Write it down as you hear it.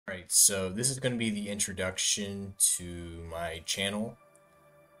Right, so this is going to be the introduction to my channel.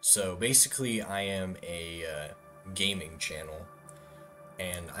 So basically, I am a gaming channel,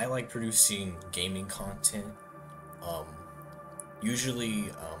 and I like producing gaming content. Um,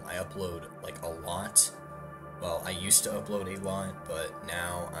 usually, I upload like a lot. Well, I used to upload a lot, but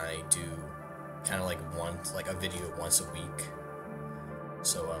now I do kind of like a video once a week.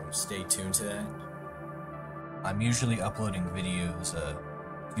 So stay tuned to that. I'm usually uploading videos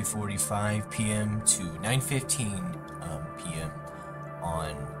 2:45 p.m. to 9:15 p.m.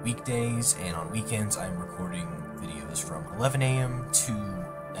 on weekdays, and on weekends I'm recording videos from 11 a.m. to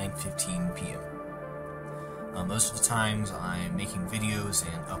 9:15 p.m. Most of the times I'm making videos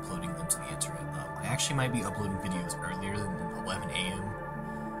and uploading them to the internet. I actually might be uploading videos earlier than 11 a.m.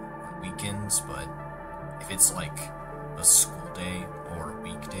 on weekends, but if it's like a school day or a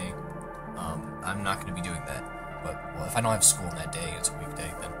weekday, I'm not going to be doing that. But, well, if I don't have school on that day, it's a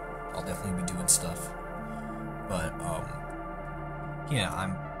weekday, then I'll definitely be doing stuff. But, yeah,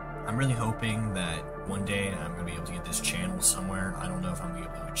 I'm really hoping that one day I'm going to be able to get this channel somewhere. I don't know if I'm going to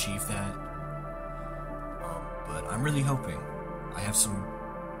be able to achieve that. But I'm really hoping. I have some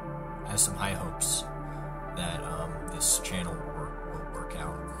high hopes that, this channel will work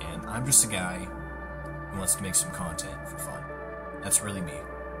out. And I'm just a guy who wants to make some content for fun. That's really me.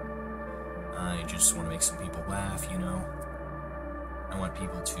 I just want to make some people laugh, you know? I want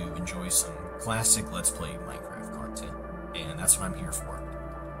people to enjoy some classic Let's Play Minecraft content, and that's what I'm here for,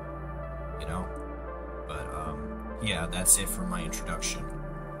 you know? But, yeah, that's it for my introduction,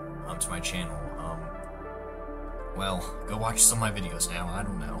 to my channel. Well, go watch some of my videos now, I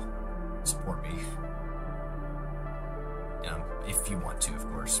don't know. Support me. If you want to, of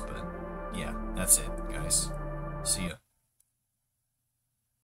course, but, yeah, that's it, guys. See ya.